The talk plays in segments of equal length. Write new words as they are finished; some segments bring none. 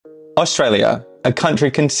Australia, a country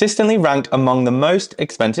consistently ranked among the most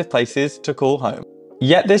expensive places to call home.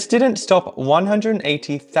 Yet this didn't stop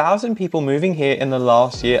 180,000 people moving here in the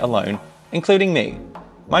last year alone, including me.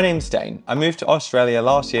 My name's Dane. I moved to Australia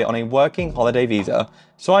last year on a working holiday visa,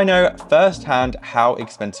 so I know firsthand how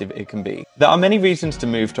expensive it can be. There are many reasons to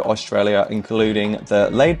move to Australia, including the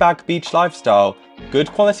laid-back beach lifestyle,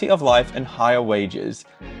 good quality of life, and higher wages.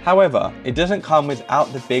 However, it doesn't come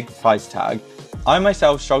without the big price tag. I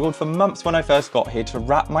myself struggled for months when I first got here to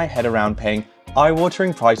wrap my head around paying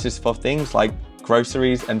eye-watering prices for things like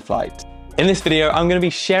groceries and flights. In this video, I'm going to be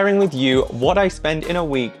sharing with you what I spend in a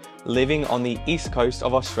week living on the east coast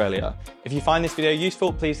of Australia. If you find this video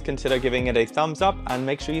useful, please consider giving it a thumbs up and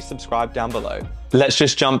make sure you subscribe down below. Let's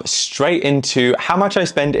just jump straight into how much I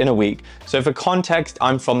spend in a week. So for context,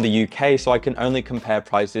 I'm from the UK, so I can only compare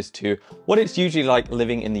prices to what it's usually like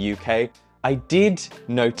living in the UK. I did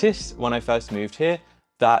notice when I first moved here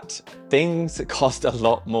that things cost a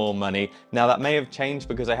lot more money. Now that may have changed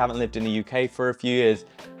because I haven't lived in the UK for a few years.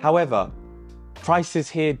 However, prices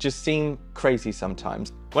here just seem crazy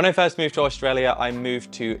sometimes. When I first moved to Australia, I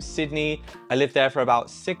moved to Sydney. I lived there for about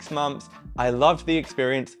 6 months. I loved the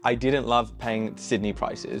experience. I didn't love paying Sydney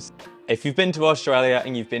prices. If you've been to Australia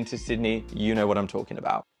and you've been to Sydney, you know what I'm talking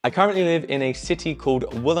about. I currently live in a city called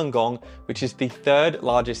Wollongong, which is the third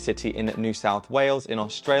largest city in New South Wales in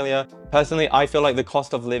Australia. Personally, I feel like the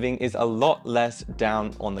cost of living is a lot less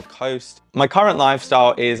down on the coast. My current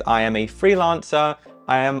lifestyle is I am a freelancer.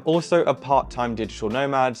 I am also a part-time digital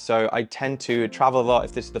nomad, so I tend to travel a lot.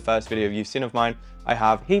 If this is the first video you've seen of mine, I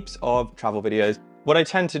have heaps of travel videos. What I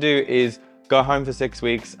tend to do is go home for 6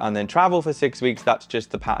 weeks and then travel for 6 weeks. That's just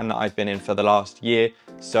the pattern that I've been in for the last year.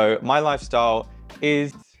 So my lifestyle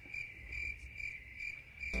is,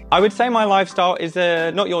 I would say my lifestyle is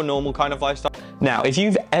not your normal kind of lifestyle. Now, if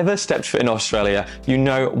you've ever stepped foot in Australia, you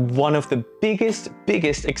know one of the biggest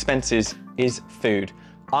expenses is food.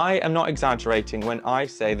 I am not exaggerating when I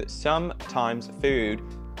say that sometimes food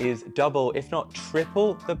is double, if not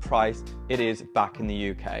triple the price it is back in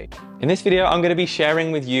the UK. In this video, I'm going to be sharing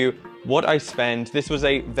with you what I spend. This was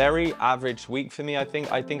a very average week for me. I think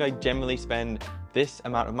I generally spend this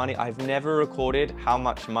amount of money. I've never recorded how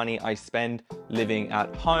much money I spend living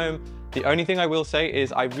at home. The only thing I will say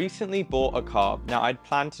is I recently bought a car. Now, I'd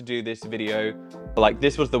planned to do this video, like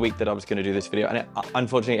this was the week that I was going to do this video, and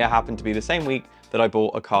unfortunately it happened to be the same week that I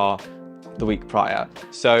bought a car the week prior.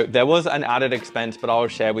 So there was an added expense, but I'll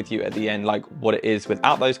share with you at the end like what it is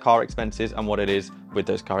without those car expenses and what it is with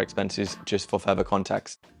those car expenses, just for further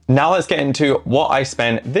context. Now let's get into what I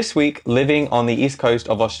spent this week living on the east coast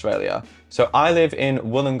of Australia. So I live in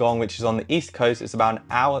Wollongong, which is on the east coast. It's about an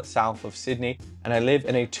hour south of Sydney, and I live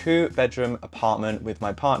in a 2-bedroom apartment with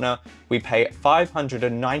my partner. We pay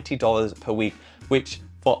 $590 per week, which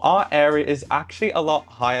for our area is actually a lot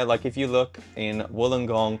higher. Like if you look in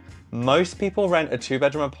Wollongong, most people rent a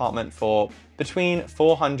 2-bedroom apartment for between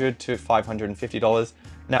 $400 to $550.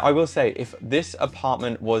 Now I will say, if this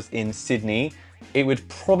apartment was in Sydney, it would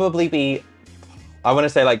probably be, I want to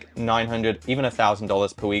say like $900, even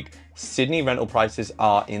 $1,000 per week. Sydney rental prices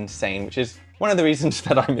are insane, which is one of the reasons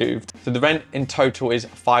that I moved. So the rent in total is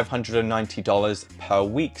 $590 per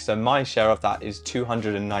week. So my share of that is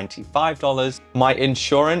 $295. My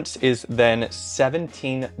insurance is then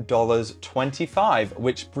 $17.25,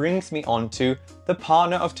 which brings me on to the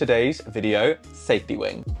partner of today's video,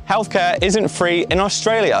 SafetyWing. Healthcare isn't free in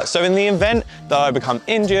Australia. So in the event that I become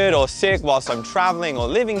injured or sick whilst I'm traveling or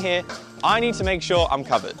living here, I need to make sure I'm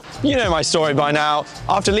covered. You know my story by now.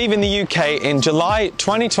 After leaving the UK in July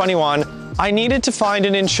 2021, I needed to find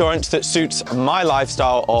an insurance that suits my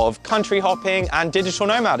lifestyle of country hopping and digital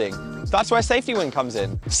nomading. That's where SafetyWing comes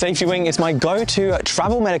in. SafetyWing is my go-to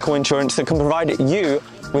travel medical insurance that can provide you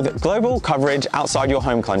with global coverage outside your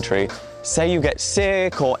home country. Say you get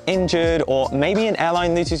sick or injured, or maybe an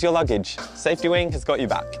airline loses your luggage. SafetyWing has got you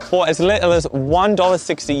back. For as little as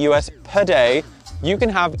 $1.60 US per day, you can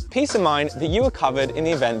have peace of mind that you are covered in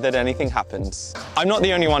the event that anything happens. I'm not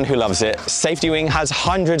the only one who loves it. SafetyWing has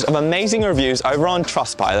hundreds of amazing reviews over on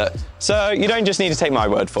Trustpilot, so you don't just need to take my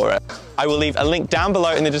word for it. I will leave a link down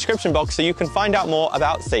below in the description box so you can find out more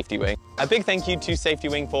about SafetyWing. A big thank you to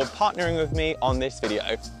SafetyWing for partnering with me on this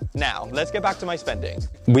video. Now, let's get back to my spending.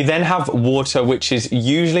 We then have water, which is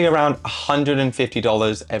usually around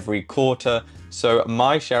 $150 every quarter. So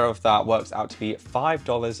my share of that works out to be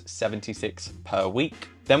 $5.76 per week.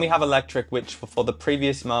 Then we have electric, which for the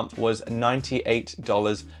previous month was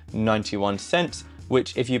 $98.91,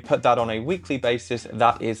 which if you put that on a weekly basis,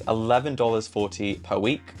 that is $11.40 per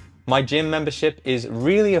week. My gym membership is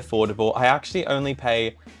really affordable. I actually only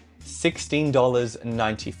pay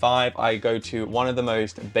 $16.95. I go to one of the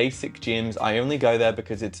most basic gyms. I only go there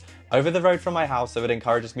because it's over the road from my house, so it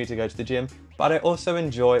encourages me to go to the gym, but I also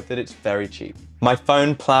enjoy that it's very cheap. My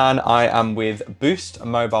phone plan, I am with Boost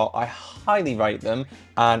Mobile. I highly rate them,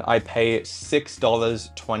 and I pay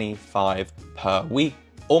 $6.25 per week.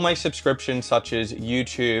 All my subscriptions such as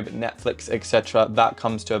YouTube, Netflix, etc., that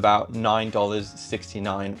comes to about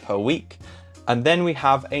 $9.69 per week. And then we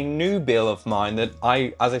have a new bill of mine that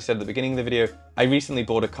as I said at the beginning of the video, I recently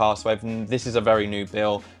bought a car, so this is a very new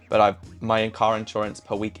bill, but my car insurance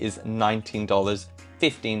per week is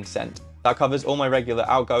 $19.15. That covers all my regular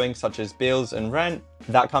outgoings such as bills and rent.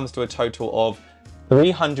 That comes to a total of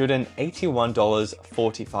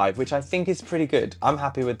 $381.45, which I think is pretty good. I'm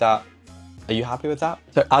happy with that. Are you happy with that?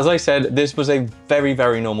 So as I said, this was a very,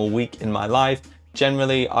 very normal week in my life.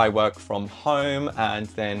 Generally, I work from home and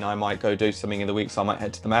then I might go do something in the week. So I might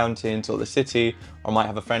head to the mountains or the city, or I might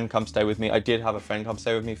have a friend come stay with me. I did have a friend come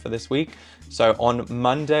stay with me for this week. So on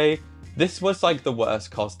Monday, this was like the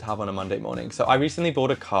worst cost to have on a Monday morning. So I recently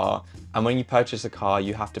bought a car, and when you purchase a car,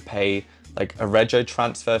 you have to pay like a rego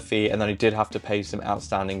transfer fee. And then I did have to pay some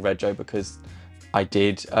outstanding rego because I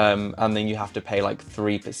did. And then you have to pay like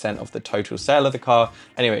 3% of the total sale of the car.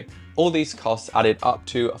 Anyway, all these costs added up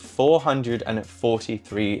to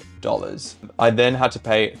 $443. I then had to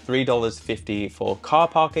pay $3.50 for car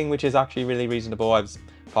parking, which is actually really reasonable. I was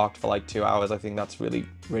parked for like 2 hours. I think that's really,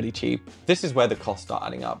 really cheap. This is where the costs start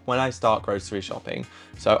adding up when I start grocery shopping.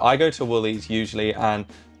 So I go to Woolies usually, and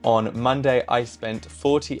on Monday, I spent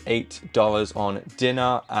 $48 on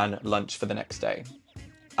dinner and lunch for the next day.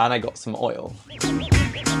 And I got some oil.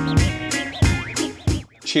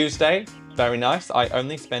 Tuesday, very nice. I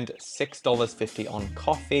only spent $6.50 on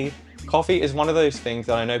coffee. Coffee is one of those things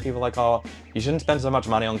that I know people are like, oh, you shouldn't spend so much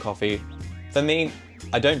money on coffee. For me,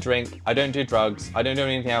 I don't drink, I don't do drugs, I don't do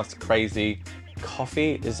anything else crazy.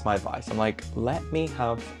 Coffee is my vice. I'm like, let me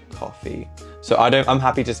have coffee. So I'm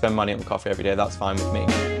happy to spend money on coffee every day. That's fine with me.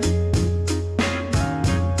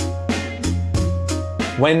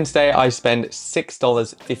 Wednesday, I spent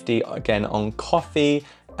 $6.50 again on coffee,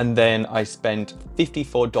 and then I spent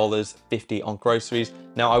 $54.50 on groceries.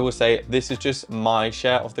 Now I will say this is just my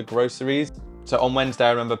share of the groceries. So on Wednesday,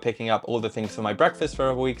 I remember picking up all the things for my breakfast for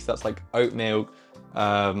a week. So that's like oat milk,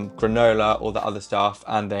 granola, all the other stuff,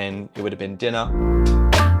 and then it would have been dinner.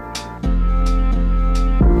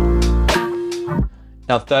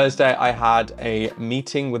 Now Thursday, I had a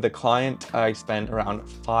meeting with a client. I spent around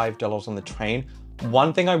 $5 on the train.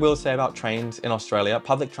 One thing I will say about trains in Australia,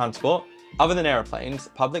 public transport, other than airplanes,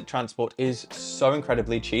 public transport is so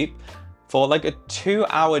incredibly cheap. For like a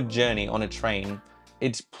 2-hour journey on a train,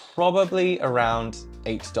 it's probably around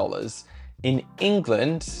 $8. In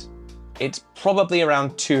England, it's probably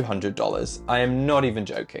around $200. I am not even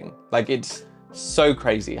joking. Like, it's so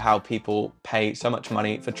crazy how people pay so much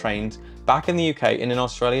money for trains. Back in the UK and in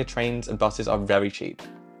Australia, trains and buses are very cheap.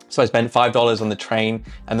 So I spent $5 on the train,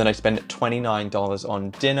 and then I spent $29 on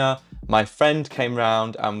dinner. My friend came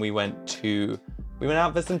round and we went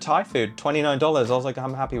out for some Thai food, $29. I was like,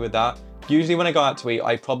 I'm happy with that. Usually when I go out to eat,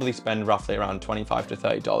 I probably spend roughly around $25 to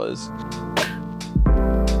 $30.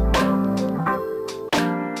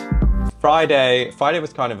 Friday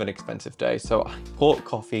was kind of an expensive day, so I bought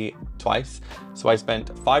coffee twice. So I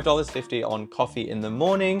spent $5.50 on coffee in the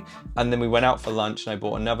morning, and then we went out for lunch and I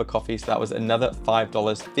bought another coffee, so that was another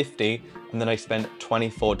 $5.50, and then I spent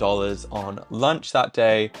 $24 on lunch that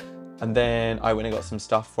day. And then I went and got some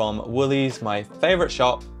stuff from Woolies, my favorite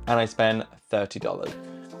shop, and I spent $30.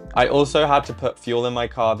 I also had to put fuel in my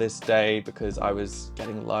car this day because I was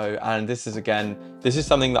getting low. And this is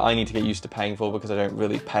something that I need to get used to paying for because I don't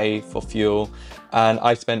really pay for fuel. And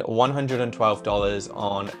I spent $112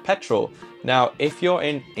 on petrol. Now, if you're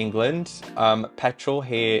in England, petrol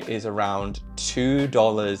here is around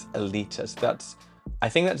 $2 a litre. So I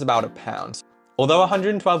think that's about £1. Although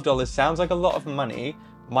 $112 sounds like a lot of money,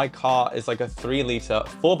 my car is like a 3-litre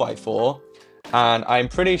 4x4. And I'm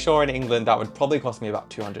pretty sure in England that would probably cost me about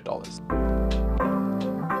 $200.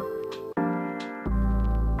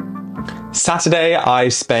 Saturday, I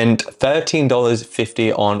spent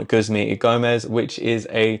 $13.50 on Guzman y Gomez, which is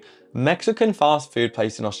a Mexican fast food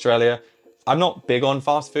place in Australia. I'm not big on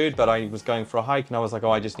fast food, but I was going for a hike and I was like,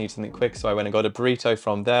 oh, I just need something quick. So I went and got a burrito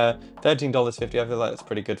from there, $13.50. I feel like that's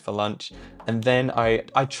pretty good for lunch. And then I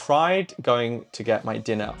tried going to get my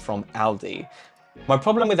dinner from Aldi. My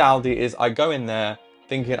problem with Aldi is I go in there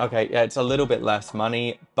thinking, okay, yeah, it's a little bit less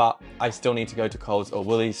money, but I still need to go to Coles or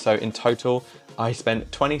Woolies. So in total, I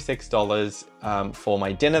spent $26 for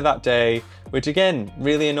my dinner that day, which again,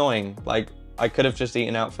 really annoying. Like, I could have just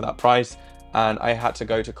eaten out for that price. and I had to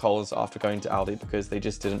go to Coles after going to Aldi because they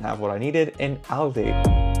just didn't have what I needed in Aldi.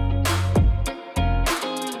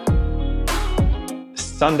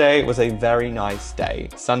 Sunday was a very nice day.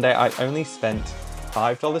 Sunday I only spent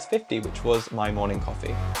 $5.50, which was my morning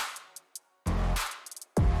coffee.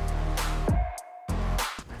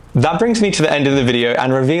 That brings me to the end of the video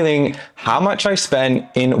and revealing how much I spent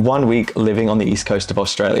in 1 week living on the east coast of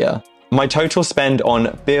Australia. My total spend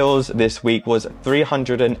on bills this week was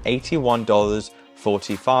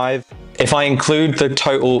 $381.45. If I include the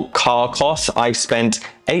total car costs, I spent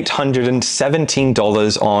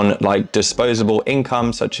 $817 on like disposable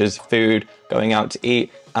income, such as food, going out to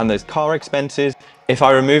eat, and those car expenses. If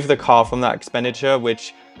I remove the car from that expenditure,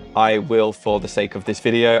 which I will for the sake of this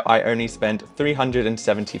video, I only spent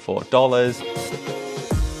 $374.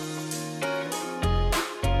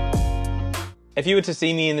 If you were to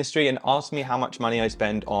see me in the street and ask me how much money I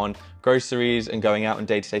spend on groceries and going out and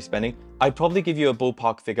day-to-day spending, I'd probably give you a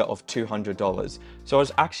ballpark figure of $200. So I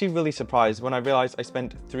was actually really surprised when I realized I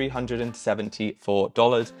spent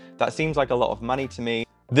 $374. That seems like a lot of money to me.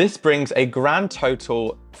 This brings a grand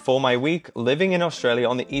total for my week living in Australia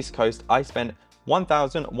on the East Coast. I spent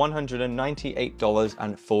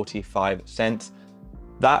 $1,198.45.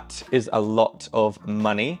 That is a lot of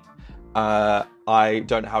money. I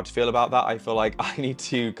don't know how to feel about that. I feel like I need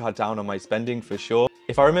to cut down on my spending for sure.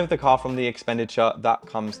 If I remove the car from the expenditure, that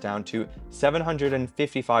comes down to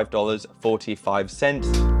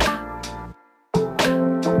 $755.45.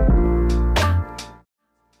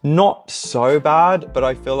 Not so bad, but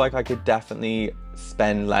I feel like I could definitely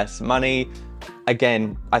spend less money.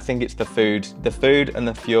 Again, I think it's the food. The food and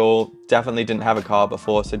the fuel. Definitely didn't have a car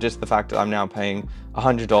before, so just the fact that I'm now paying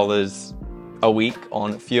 $100 a week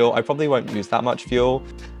on fuel, I probably won't use that much fuel.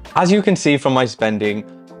 As you can see from my spending,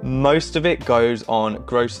 most of it goes on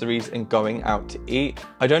groceries and going out to eat.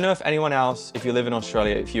 I don't know if anyone else, if you live in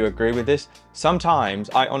Australia, if you agree with this. Sometimes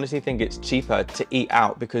I honestly think it's cheaper to eat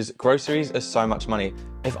out because groceries are so much money.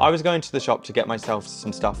 If I was going to the shop to get myself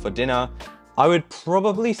some stuff for dinner, I would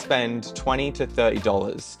probably spend $20 to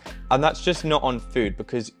 $30. And that's just not on food,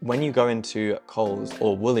 because when you go into Coles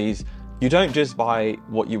or Woolies, you don't just buy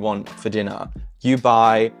what you want for dinner. You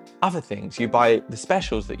buy other things. You buy the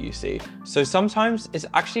specials that you see. So sometimes it's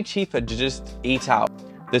actually cheaper to just eat out.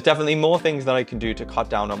 There's definitely more things that I can do to cut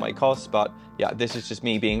down on my costs, but yeah, this is just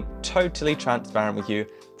me being totally transparent with you.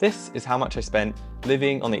 This is how much I spent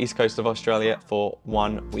living on the east coast of Australia for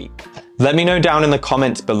 1 week. Let me know down in the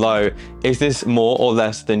comments below, is this more or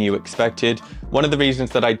less than you expected? One of the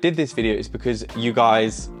reasons that I did this video is because you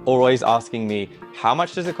guys are always asking me, how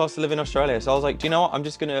much does it cost to live in Australia? So I was like, do you know what? I'm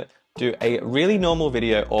just gonna do a really normal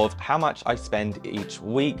video of how much I spend each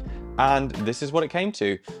week. And this is what it came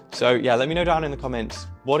to. So yeah, let me know down in the comments,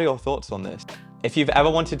 what are your thoughts on this? If you've ever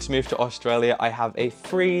wanted to move to Australia, I have a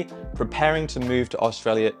free Preparing to Move to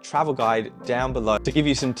Australia travel guide down below to give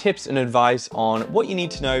you some tips and advice on what you need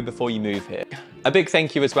to know before you move here. A big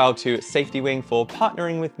thank you as well to SafetyWing for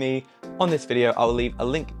partnering with me on this video. I will leave a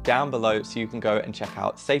link down below so you can go and check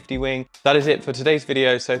out SafetyWing. That is it for today's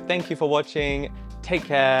video. So thank you for watching. Take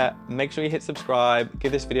care. Make sure you hit subscribe,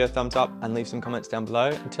 give this video a thumbs up and leave some comments down below.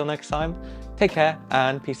 Until next time, take care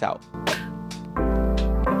and peace out.